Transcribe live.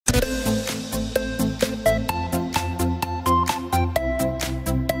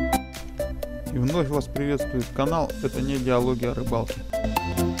Вновь вас приветствует канал «Это не диалоги о рыбалке».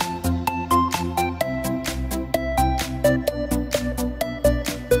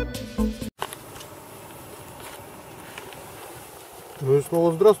 Ну и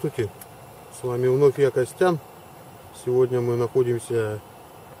снова здравствуйте, с вами вновь я, Костян. Сегодня мы находимся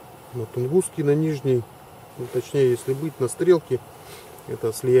на Тунгуске, на Нижней, ну, точнее, если быть, на Стрелке.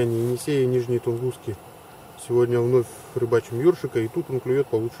 Это слияние Енисея и Нижней Тунгуски. Сегодня вновь рыбачим ёршика, и тут он клюет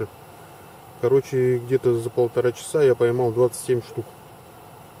получше. Короче, где-то за 1,5 часа я поймал 27 штук.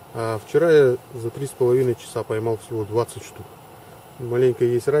 А вчера я за 3,5 часа поймал всего 20 штук. Маленько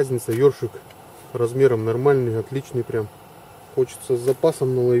есть разница. Ёршик размером нормальный, отличный прям. Хочется с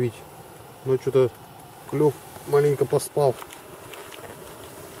запасом наловить, но что-то клев маленько поспал.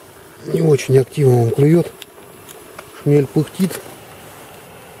 Не очень активно он клюет. Шмель пыхтит.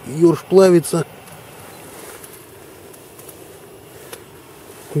 Ёрш плавится.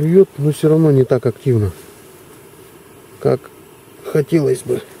 Клюет, но все равно не так активно, как хотелось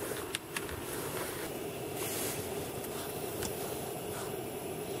бы.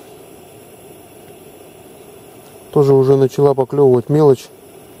 Тоже уже начала поклевывать мелочь.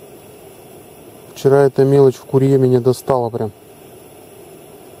 Вчера эта мелочь в курье меня достала прям.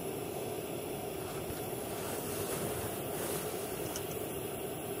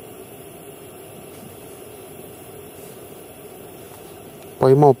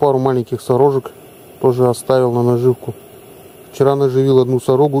 Поймал пару маленьких сорожек, тоже оставил на наживку. Вчера наживил одну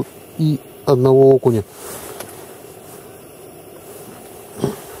сорогу и одного окуня.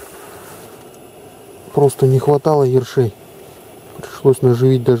 Просто не хватало ершей. Пришлось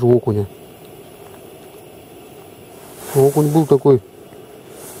наживить даже окуня. Окунь был такой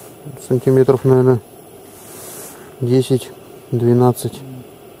сантиметров, наверное, 10-12.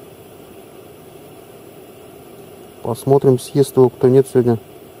 Посмотрим, съест его кто нет сегодня.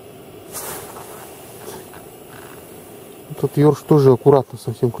 Этот ёрш тоже аккуратно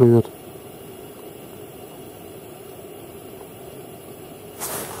совсем клюет.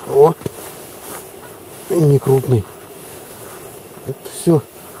 О! Не крупный. Это все.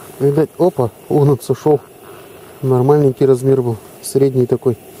 Видать, опа, он сошел. Нормальненький размер был. Средний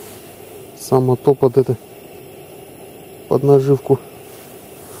такой. Самый топ под это. Под наживку.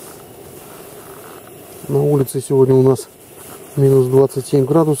 На улице сегодня у нас минус 27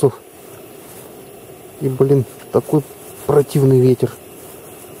 градусов. И, блин, такой противный ветер.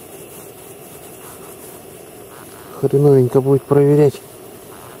 Хреновенько будет проверять.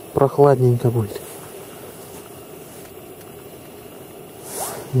 Прохладненько будет.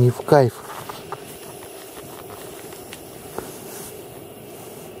 Не в кайф.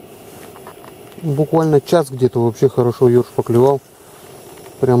 Буквально час где-то вообще хорошо ёрш поклевал.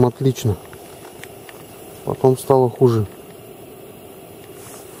 Прям отлично. Потом стало хуже.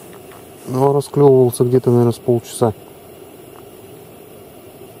 Но расклевывался где-то, наверное, с полчаса.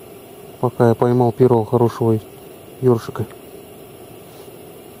 Пока я поймал первого хорошего ёршика.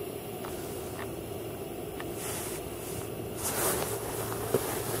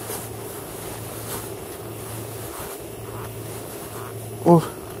 О,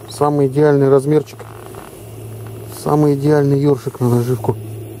 самый идеальный размерчик. Самый идеальный ёршик на наживку.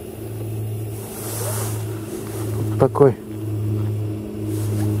 Вот такой.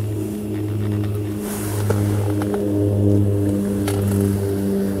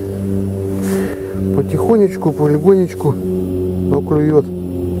 Потихонечку, полегонечку, но клюет.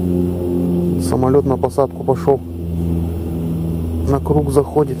 Самолет на посадку пошел. На круг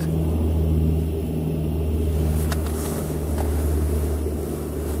заходит.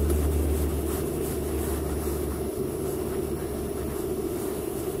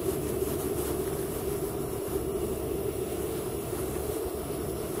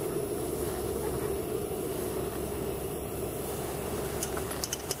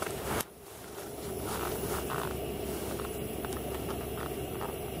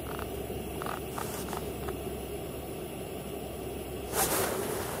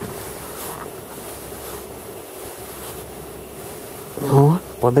 О,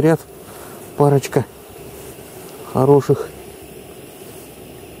 подряд парочка хороших,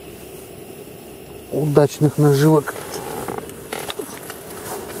 удачных наживок.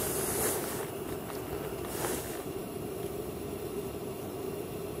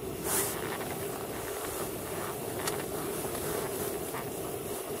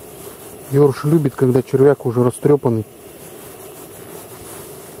 Ёрш любит, когда червяк уже растрепанный.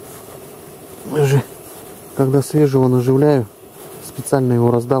 Даже когда свежего наживляю, специально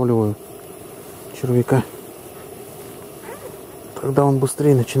его раздавливаю, червяка. Тогда он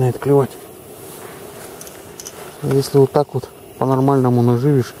быстрее начинает клевать. Если вот так вот по-нормальному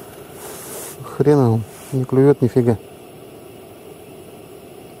наживишь, Хрена он не клюет нифига.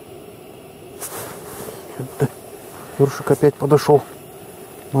 Что-то ёршик опять подошел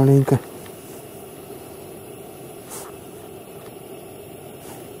маленько.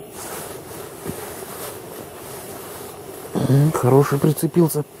 Хороший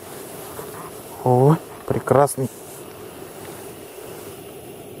прицепился. О, прекрасный.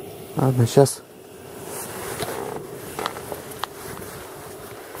 Ладно, сейчас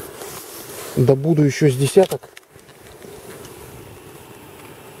добуду еще с десяток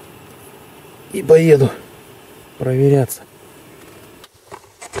и поеду проверяться.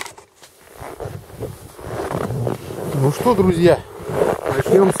 Ну что, друзья,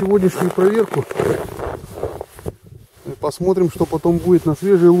 начнем сегодняшнюю проверку. И посмотрим, что потом будет на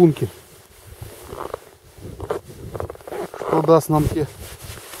свежей лунке. Что даст нам те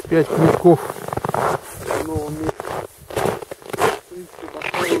 5 крючков в новом месте. В принципе,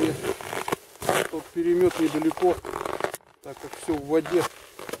 поставил я тот перемет недалеко, так как все в воде.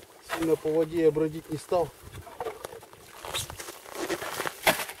 Сильно по воде я бродить не стал.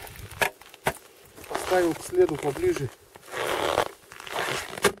 Поставил к следу поближе.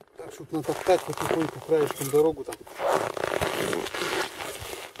 Так, чтобы натоптать потихоньку краешком дорогу там.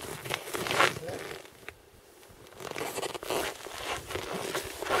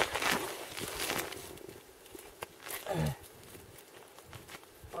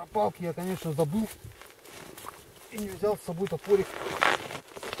 Про палки я, конечно, забыл и не взял с собой топорик.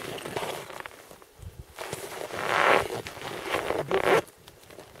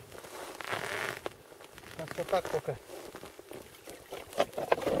 Как-то так только.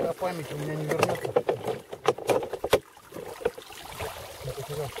 На память у меня не вернется.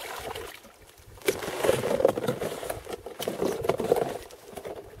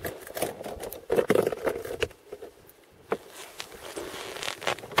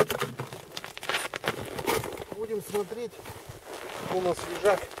 Будем смотреть, что у нас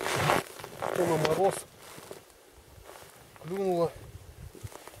свежак, что на мороз клюнуло.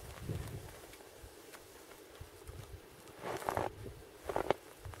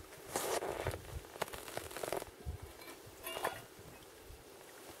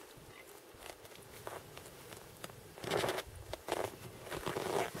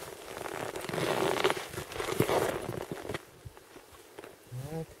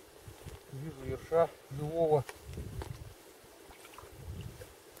 Вижу ерша живого.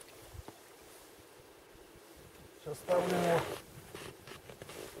 Сейчас ставлю его.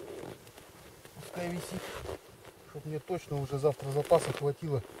 Пускай висит. Чтоб мне точно уже завтра запаса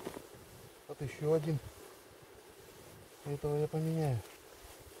хватило. Вот еще один. Этого я поменяю.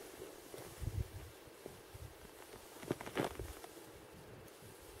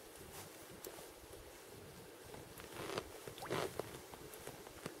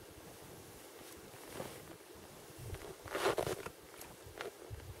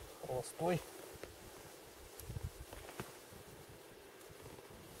 Холостой.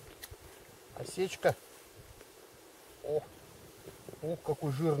 Осечка. Ох,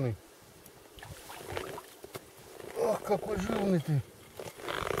 какой жирный. Ох, какой жирный ты.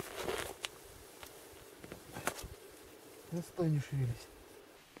 Ну стой, не шевелись.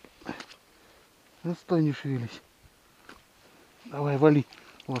 Ну стой, не шевелись. Давай, вали,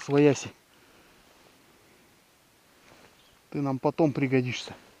 восвояси. Ты нам потом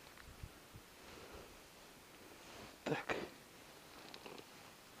пригодишься. Так.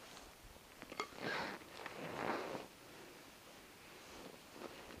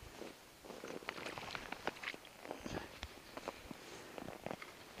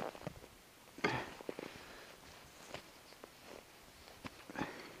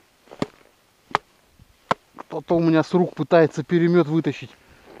 Кто-то у меня с рук пытается перемет вытащить.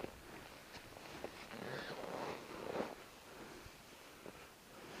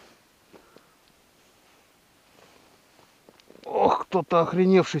 Ох, кто-то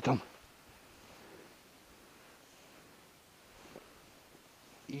охреневший там.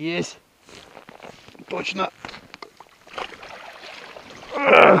 Есть. Точно.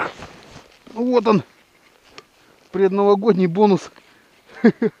 Ах. Вот он. Предновогодний бонус.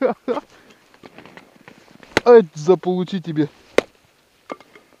 Ай, заполучи тебе.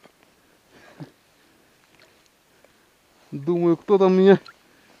 Думаю, кто там меня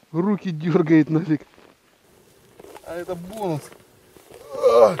руки дергает нафиг. А это бонус.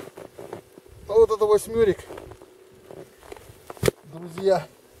 А вот это восьмерик. Друзья,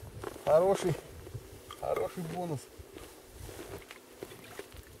 хороший бонус.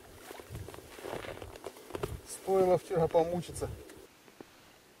 Стоило вчера помучиться.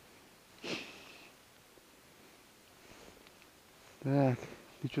 Так,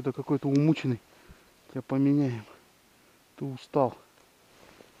 Ты что-то какой-то умученный. Тебя поменяем. Ты устал.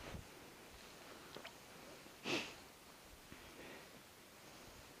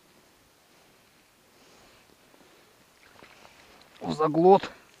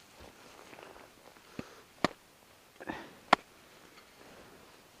 Заглот.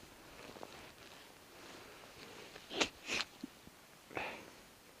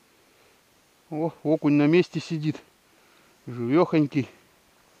 О, окунь на месте сидит. Живехонький.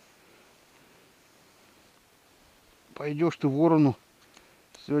 Пойдешь ты в ворону.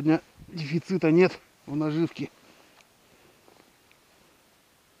 Сегодня дефицита нет в наживке.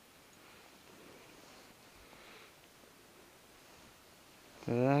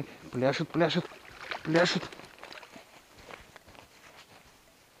 Так, пляшет, пляшет, пляшет.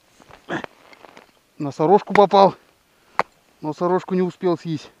 На сорожку попал, но сорожку не успел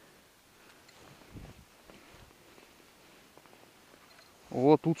съесть.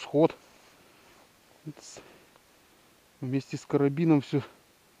 Вот тут сход. Вместе с карабином все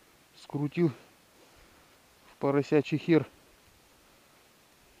скрутил в поросячий хер.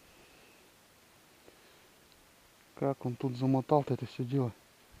 Как он тут замотал-то это все дело?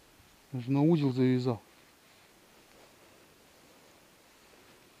 Даже на узел завязал.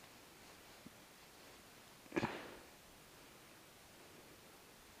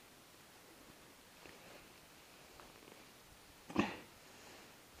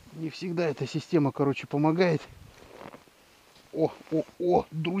 Не всегда эта система, короче, помогает. О,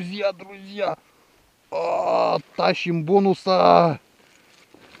 друзья, друзья! Тащим бонуса!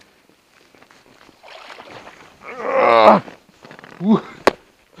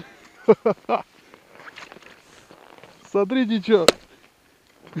 Смотрите, что!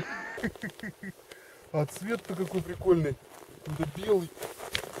 А цвет-то какой прикольный. Да белый.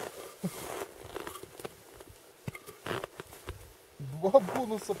 Два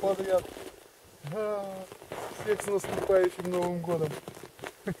бонуса подряд. Да. Всех с наступающим Новым годом.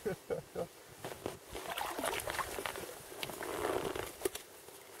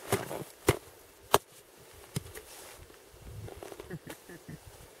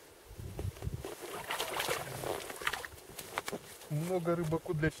 Много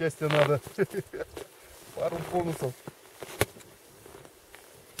рыбаку для счастья надо. Пару бонусов.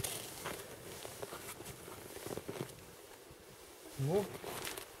 Ну,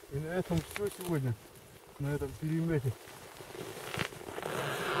 и на этом все сегодня. На этом перемете.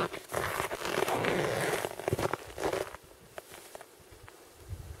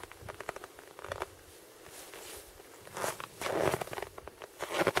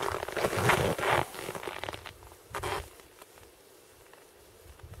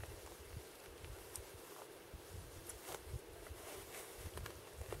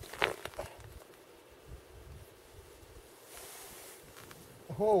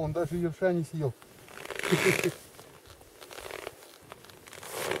 О, он даже ерша не съел.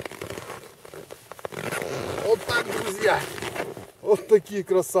 Вот так, друзья. Вот такие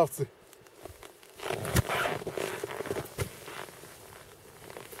красавцы.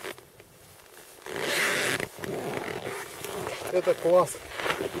 Это класс.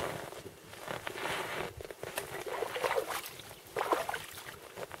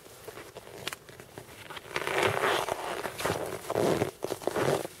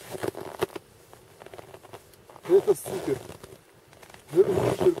 Это супер. Это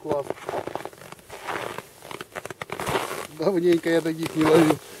супер класс. Давненько я таких не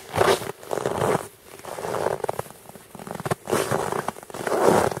ловил.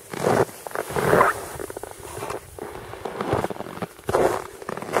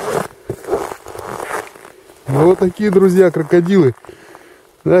 Ну, вот такие, друзья, крокодилы.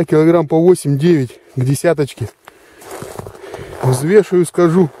 Да, килограмм по 8-9 к десяточке. Взвешиваю,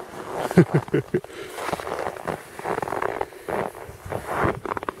 скажу.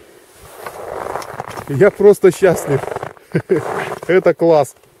 Я просто счастлив. Это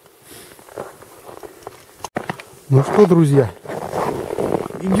класс. Ну что, друзья,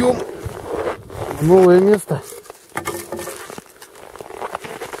 идем в новое место.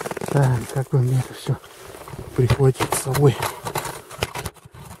 Так, как бы мне это все прихватить с собой.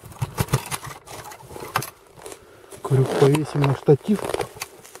 Крюк повесим на штатив.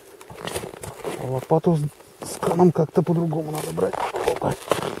 А лопату с краном как-то по-другому надо брать. Опа.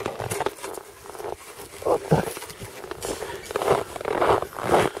 Вот так.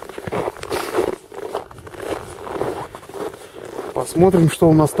 Посмотрим, что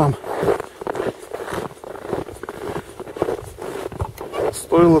у нас там.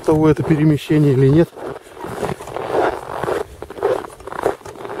 Стоило того это перемещение или нет.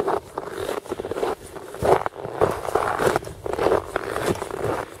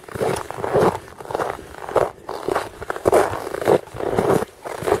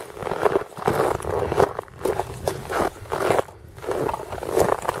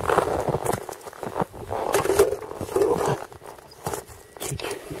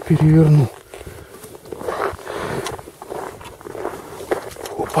 переверну.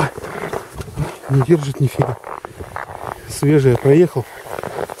 Опа. Не держит нифига. Свежая проехал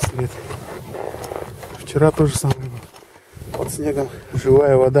след. Вчера тоже самое было. Под снегом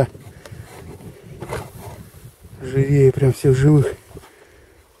живая вода. Живее прям всех живых.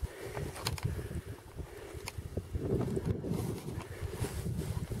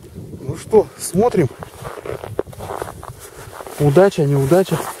 Ну что, смотрим. Удача,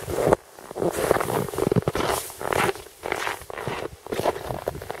 неудача.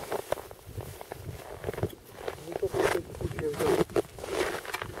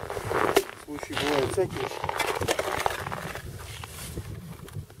 Случаи бывают всякие.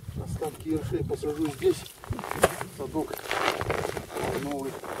 Остатки ершей посажу здесь. Садок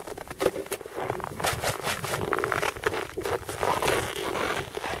новый.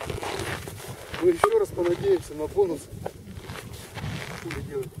 Ну еще раз понадеемся на бонус. Что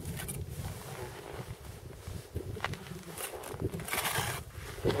делать?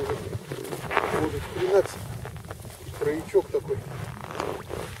 Может 13. Крючок такой.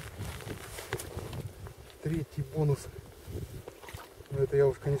 Третий бонус. Но это я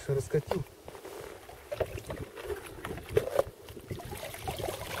уж, конечно, раскатил.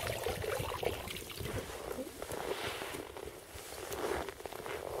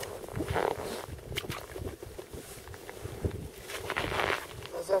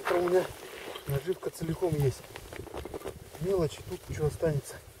 А завтра у меня наживка целиком есть. Мелочи тут что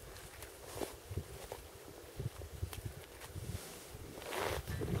останется.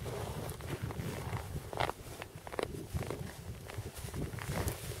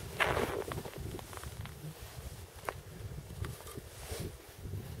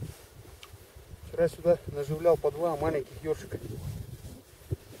 Вчера сюда наживлял по 2 маленьких ёршика.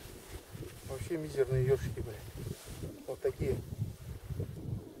 Вообще мизерные ёршики были. Вот такие.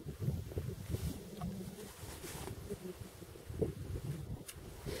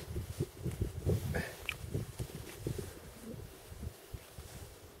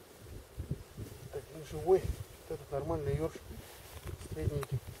 Такой живой. Вот этот нормальный ёршик.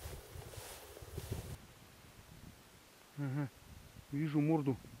 Средненький. Ага. Вижу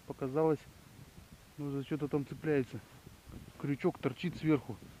морду. Показалось. Ну, за что-то там цепляется. Крючок торчит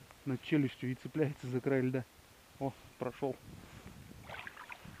сверху над челюстью и цепляется за край льда. О, прошел.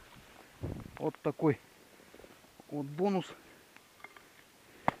 Вот такой вот бонус.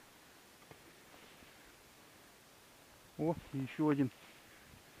 О, еще один.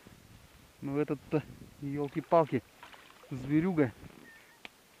 Ну этот-то, елки-палки, зверюга.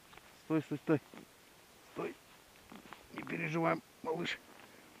 Стой, стой, стой. Стой. Не переживаем, малыш.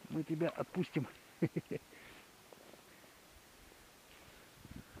 Мы тебя отпустим.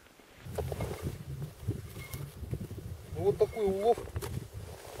 Ну, вот такой улов,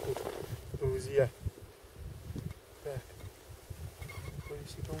 друзья. Так,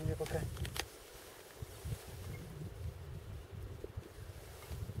 повисит у меня пока.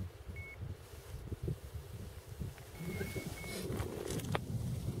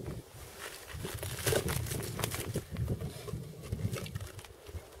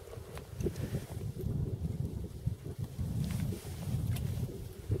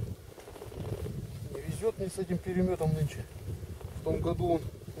 Везет мне с этим переметом нынче. В том году он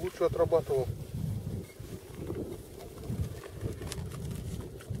лучше отрабатывал.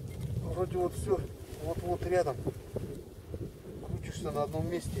 Вроде вот все вот-вот рядом. Крутишься на одном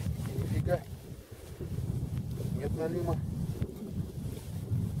месте и нифига. Нет налима.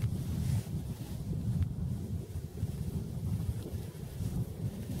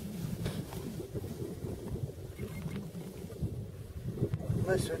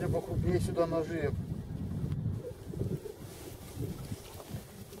 Значит, сегодня покрупнее сюда наживем.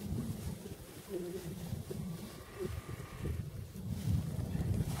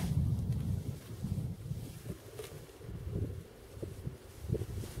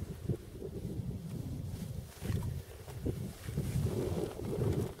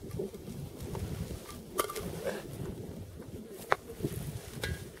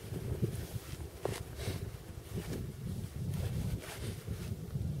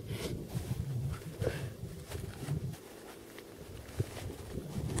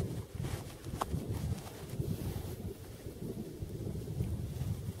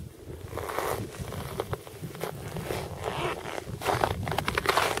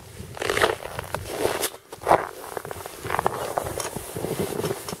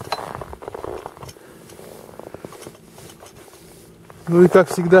 Ну и как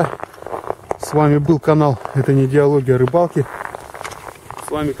всегда, с вами был канал «Это не диалоги о рыбалке». С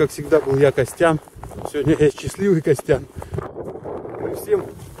вами, как всегда, был я, Костян. Сегодня я счастливый Костян. Ну и всем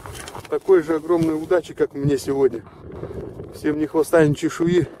такой же огромной удачи, как мне сегодня. Всем ни хвоста, ни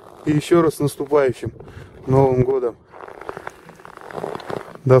чешуи. И еще раз с наступающим Новым годом.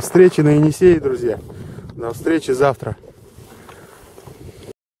 До встречи на Енисее, друзья. До встречи завтра.